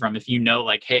is coming from. If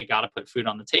like, hey, got to put food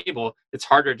on the table, it's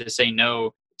harder to say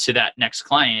no to that next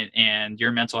client, and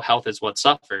your mental health is what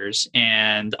suffers.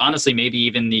 And honestly, maybe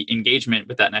even the engagement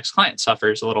with that next client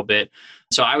suffers a little bit.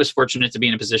 So I was fortunate to be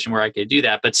in a position where I could do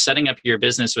that. But setting up your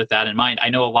business with that in mind, I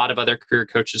know a lot of other career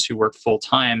coaches who work full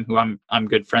time, who I'm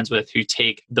good friends with, who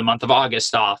take the month of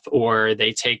August off, or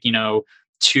they take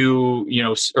two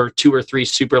or three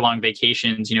super long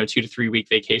vacations, 2 to 3 week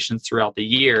vacations throughout the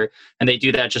year. And they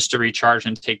do that just to recharge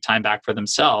and take time back for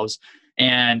themselves.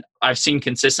 And I've seen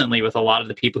consistently with a lot of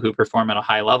the people who perform at a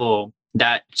high level,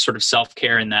 that sort of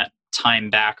self-care and that time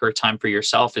back or time for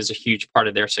yourself is a huge part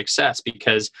of their success,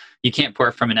 because you can't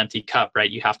pour from an empty cup,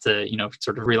 right? You have to,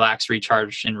 sort of relax,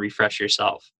 recharge, and refresh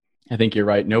yourself. I think you're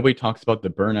right. Nobody talks about the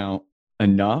burnout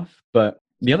enough. But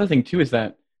the other thing too is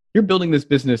that you're building this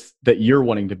business that you're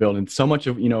wanting to build. And so much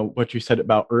of, what you said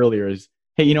about earlier is,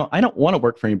 hey, I don't want to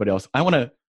work for anybody else. I want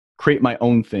to create my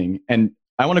own thing. And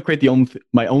I want to create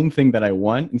my own thing that I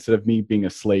want, instead of me being a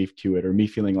slave to it, or me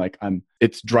feeling like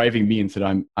it's driving me instead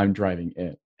of I'm driving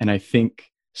it. And I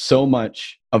think so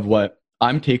much of what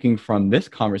I'm taking from this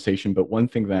conversation, but one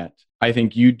thing that I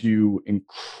think you do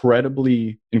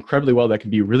incredibly, incredibly well that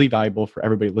can be really valuable for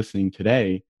everybody listening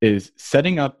today, is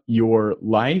setting up your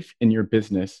life and your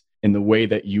business in the way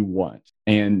that you want.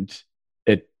 And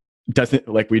it doesn't,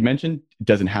 like we mentioned, it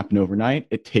doesn't happen overnight.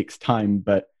 It takes time.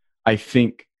 But I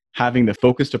think having the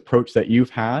focused approach that you've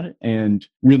had, and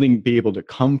really be able to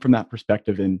come from that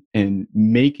perspective and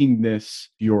making this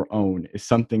your own, is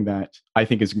something that I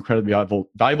think is incredibly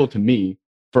valuable to me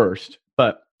first,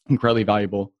 but incredibly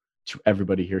valuable to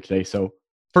everybody here today. So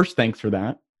first, thanks for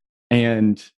that.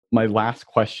 And my last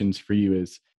questions for you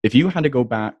is, if you had to go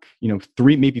back,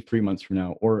 maybe 3 months from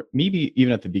now, or maybe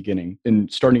even at the beginning in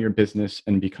starting your business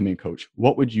and becoming a coach,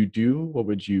 what would you do? What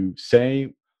would you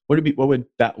say? What would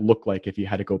that look like if you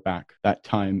had to go back that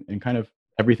time and kind of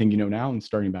everything you know now and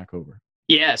starting back over?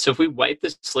 Yeah. So if we wipe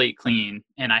the slate clean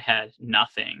and I had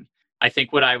nothing, I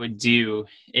think what I would do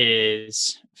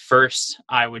is, first,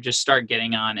 I would just start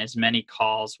getting on as many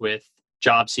calls with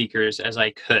job seekers as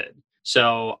I could.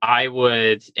 So I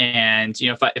would, and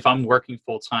if I'm working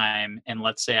full time, and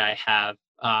let's say I have,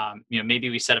 maybe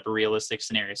we set up a realistic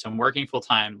scenario. So I'm working full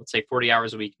time, let's say 40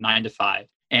 hours a week, 9 to 5.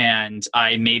 And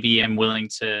I maybe am willing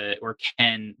to, or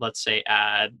can, let's say,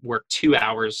 work 2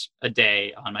 hours a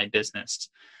day on my business.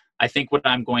 I think what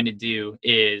I'm going to do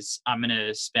is I'm going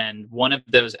to spend one of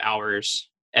those hours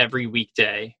every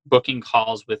weekday booking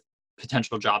calls with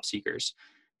potential job seekers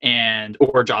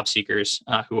or job seekers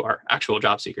who are actual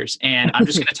job seekers. And I'm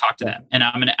just going to talk to them, and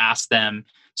I'm going to ask them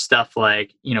stuff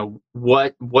like,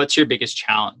 what's your biggest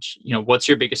challenge? What's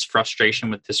your biggest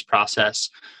frustration with this process?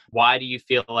 Why do you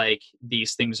feel like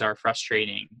these things are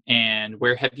frustrating? And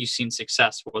where have you seen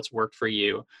success? What's worked for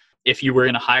you? If you were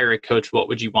going to hire a coach, what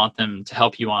would you want them to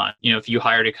help you on? If you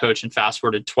hired a coach and fast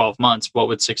forwarded 12 months, what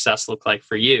would success look like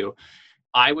for you?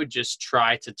 I would just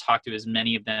try to talk to as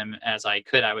many of them as I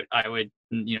could. I would,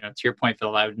 to your point,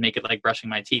 Phil, I would make it like brushing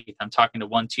my teeth. I'm talking to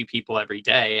 1-2 people every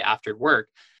day after work.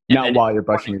 Not while you're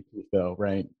brushing your teeth, though,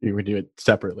 right? You would do it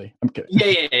separately. I'm kidding.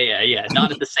 Yeah.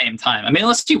 Not at the same time. I mean,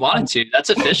 unless you wanted to, that's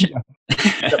efficient.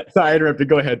 Sorry, I interrupted.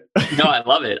 Go ahead. No, I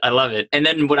love it. And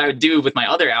then what I would do with my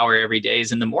other hour every day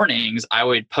is, in the mornings, I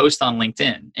would post on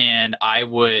LinkedIn, and I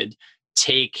would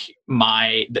take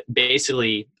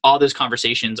basically all those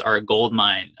conversations are a gold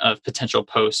mine of potential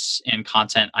posts and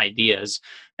content ideas.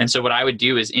 And so what I would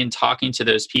do is, in talking to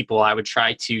those people, I would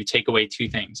try to take away 2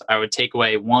 things. I would take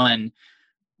away, one,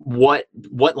 what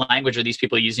language are these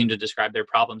people using to describe their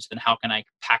problems, and how can I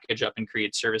package up and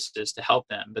create services to help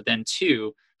them? But then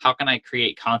 2, how can I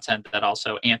create content that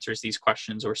also answers these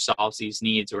questions or solves these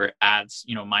needs or adds,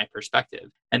 my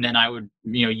perspective? And then I would,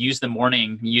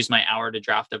 use my hour to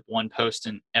draft up 1 post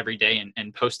every day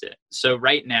and post it. So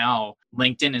right now,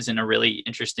 LinkedIn is in a really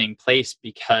interesting place,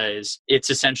 because it's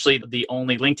essentially the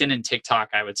only, LinkedIn and TikTok,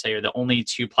 I would say, are the only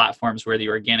 2 platforms where the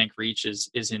organic reach is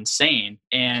insane.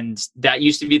 And that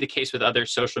used to be the case with other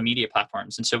social media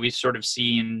platforms. And so we've sort of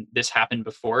seen this happen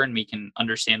before, and we can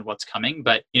understand what's coming.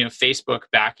 But, Facebook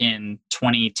back in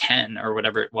 2010 or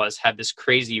whatever it was, had this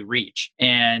crazy reach.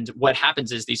 And what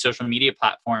happens is, these social media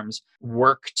platforms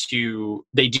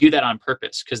they do that on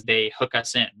purpose because they hook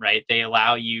us in, right? They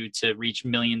allow you to reach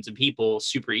millions of people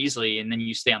super easily, and then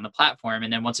you stay on the platform.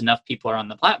 And then once enough people are on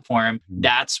the platform,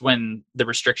 that's when the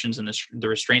restrictions and the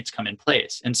restraints come in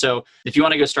place. And so if you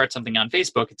want to go start something on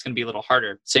Facebook, it's going to be a little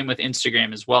harder. Same with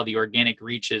Instagram as well. The organic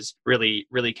reach is really,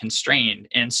 really constrained.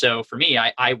 And so for me,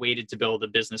 I waited to build a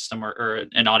business somewhere or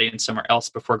an audience somewhere else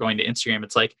before going to Instagram.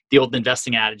 It's like the old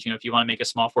investing adage, if you want to make a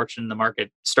small fortune in the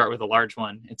market, start with a large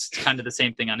one. It's kind of the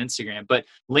same thing on Instagram. But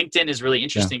LinkedIn is really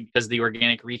interesting because the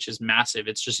organic reach is massive.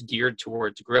 It's just geared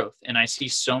towards growth. And I see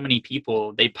so many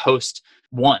people, they post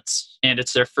once and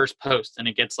it's their first post and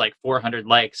it gets like 400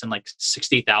 likes and like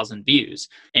 60,000 views.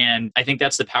 And I think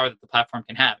that's the power that the platform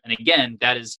can have. And again,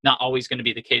 that is not always going to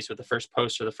be the case with the first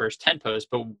post or the first 10 posts.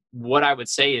 But what I would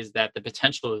say is that the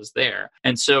potential is there.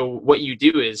 And so what you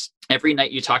do is every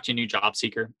night you talk to a new job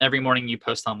seeker, every morning you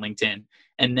post on LinkedIn,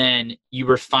 and then you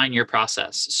refine your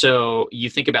process. So you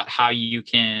think about how you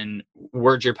can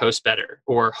word your post better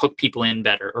or hook people in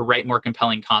better or write more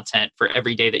compelling content for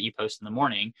every day that you post in the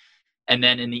morning. And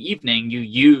then in the evening, you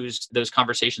use those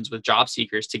conversations with job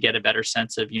seekers to get a better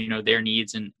sense of, their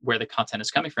needs and where the content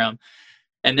is coming from.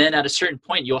 And then at a certain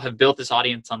point, you'll have built this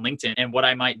audience on LinkedIn. And what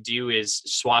I might do is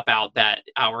swap out that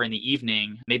hour in the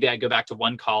evening. Maybe I go back to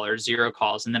 1 call or 0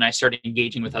 calls. And then I start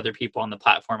engaging with other people on the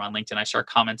platform on LinkedIn. I start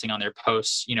commenting on their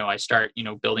posts. I start,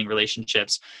 building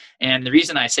relationships. And the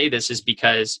reason I say this is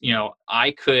because,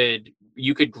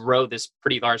 you could grow this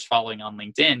pretty large following on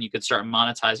LinkedIn. You could start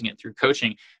monetizing it through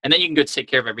coaching, and then you can go take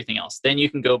care of everything else. Then you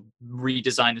can go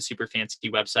redesign the super fancy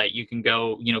website. You can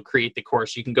go, create the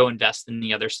course. You can go invest in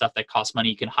the other stuff that costs money.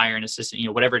 You can hire an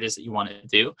assistant, whatever it is that you want to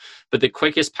do. But the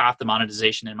quickest path to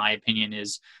monetization, in my opinion,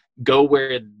 is go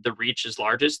where the reach is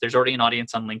largest. There's already an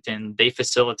audience on LinkedIn. They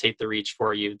facilitate the reach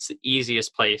for you. It's the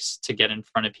easiest place to get in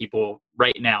front of people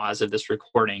right now as of this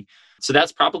recording. So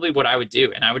that's probably what I would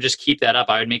do. And I would just keep that up.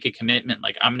 I would make a commitment.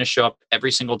 Like, I'm going to show up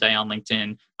every single day on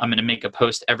LinkedIn. I'm going to make a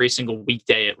post every single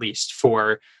weekday, at least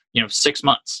for, 6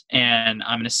 months. And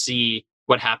I'm going to see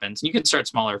what happens. And you can start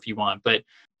smaller if you want, but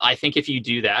I think if you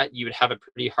do that, you would have a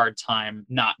pretty hard time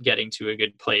not getting to a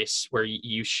good place where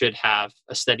you should have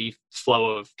a steady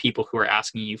flow of people who are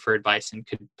asking you for advice and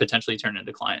could potentially turn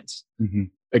into clients. Mm-hmm.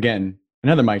 Again,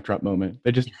 another mic drop moment.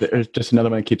 There's just another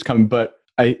one that keeps coming. But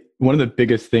one of the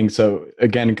biggest things, so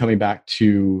again, coming back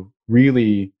to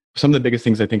really some of the biggest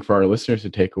things I think for our listeners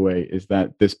to take away is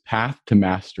that this path to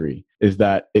mastery is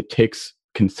that it takes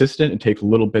consistent, it takes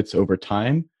little bits over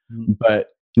time, but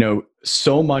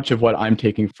so much of what I'm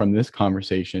taking from this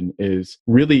conversation is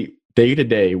really day to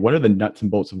day, what are the nuts and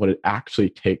bolts of what it actually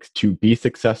takes to be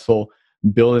successful,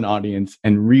 build an audience,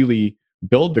 and really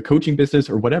build the coaching business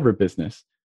or whatever business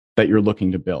that you're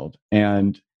looking to build.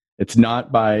 And it's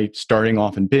not by starting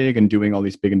off in big and doing all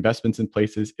these big investments in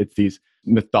places. It's these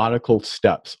methodical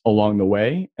steps along the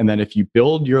way. And then if you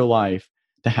build your life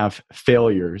to have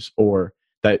failures or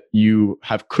that you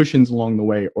have cushions along the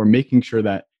way, or making sure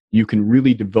that you can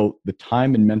really devote the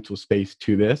time and mental space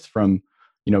to this from,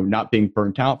 not being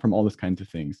burnt out from all these kinds of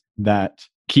things, that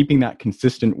keeping that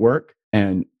consistent work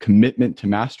and commitment to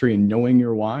mastery and knowing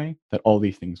your why, that all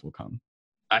these things will come.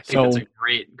 I think that's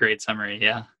a great summary.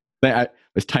 Yeah. I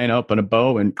was tying up on a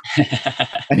bow and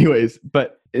anyways,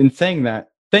 but in saying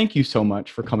that, thank you so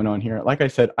much for coming on here. Like I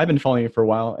said, I've been following you for a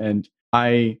while and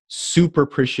I super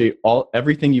appreciate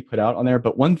everything you put out on there.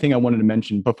 But one thing I wanted to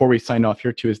mention before we sign off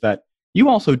here too, is that you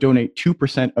also donate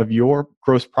 2% of your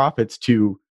gross profits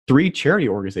to 3 charity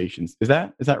organizations. Is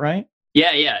that right?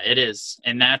 Yeah, it is.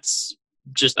 And that's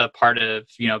just a part of,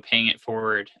 paying it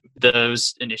forward.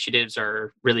 Those initiatives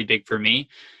are really big for me.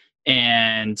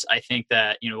 And I think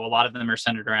that, a lot of them are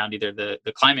centered around either the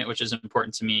climate, which is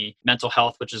important to me, mental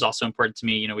health, which is also important to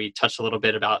me. We touched a little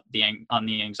bit about on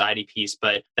the anxiety piece,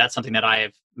 but that's something that I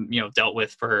have, dealt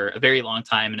with for a very long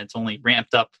time. And it's only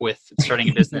ramped up with starting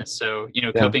a business. So,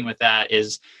 coping with that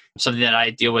is something that I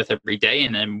deal with every day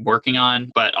and I'm working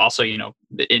on, but also,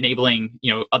 enabling,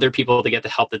 other people to get the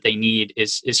help that they need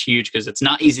is huge, because it's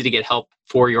not easy to get help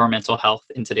for your mental health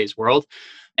in today's world.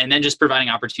 And then just providing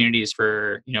opportunities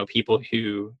for, people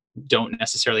who don't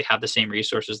necessarily have the same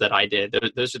resources that I did.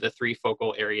 Those are the 3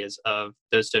 focal areas of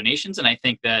those donations. And I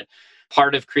think that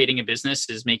part of creating a business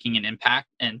is making an impact.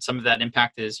 And some of that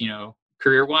impact is,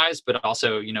 career-wise, but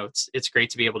also, it's great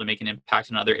to be able to make an impact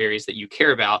in other areas that you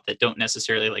care about that don't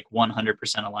necessarily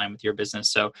 100% align with your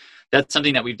business. So that's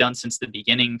something that we've done since the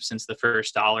beginning, since the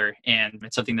first dollar. And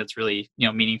it's something that's really,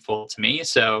 meaningful to me.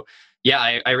 So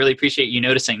yeah, I really appreciate you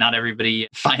noticing. Not everybody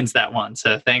finds that one.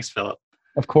 So thanks, Philip.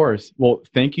 Of course. Well,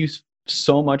 thank you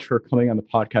so much for coming on the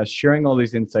podcast, sharing all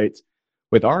these insights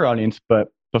with our audience, but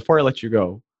before I let you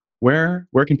go, where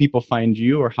can people find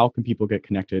you, or how can people get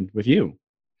connected with you?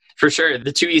 For sure.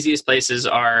 The two easiest places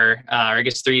are, or I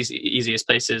guess three easiest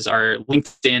places are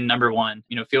LinkedIn, number one.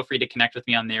 Feel free to connect with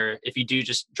me on there. If you do,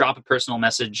 just drop a personal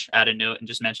message, add a note, and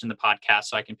just mention the podcast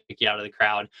so I can pick you out of the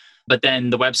crowd. But then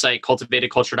the website,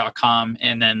 cultivatedculture.com,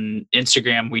 and then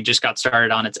Instagram, we just got started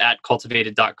on. It's at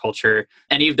cultivated.culture.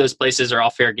 Any of those places are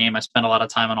all fair game. I spend a lot of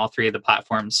time on all three of the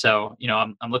platforms. So,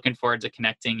 I'm looking forward to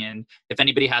connecting. And if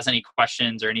anybody has any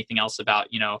questions or anything else about,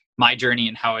 my journey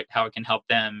and how it can help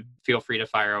them, feel free to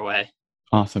fire away.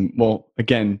 Awesome. Well,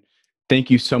 again, thank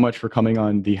you so much for coming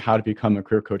on the How to Become a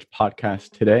Career Coach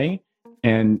podcast today.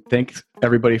 And thanks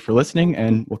everybody for listening,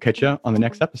 and we'll catch you on the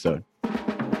next episode.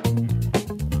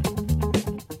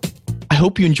 I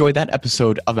hope you enjoyed that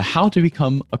episode of the How to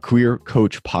Become a Career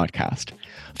Coach podcast.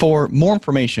 For more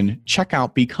information, check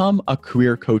out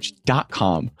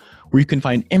becomeacareercoach.com, where you can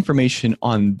find information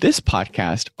on this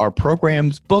podcast, our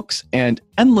programs, books, and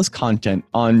endless content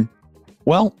on,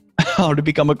 well, how to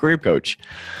become a career coach.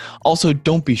 Also,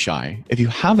 don't be shy. If you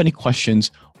have any questions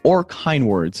or kind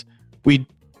words, we'd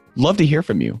love to hear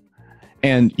from you.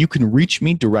 And you can reach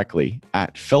me directly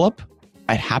at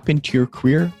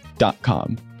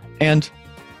philip@happentoyourcareer.com. And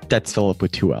that's Philip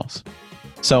with 2 L's.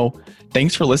 So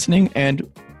thanks for listening, and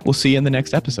we'll see you in the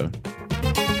next episode.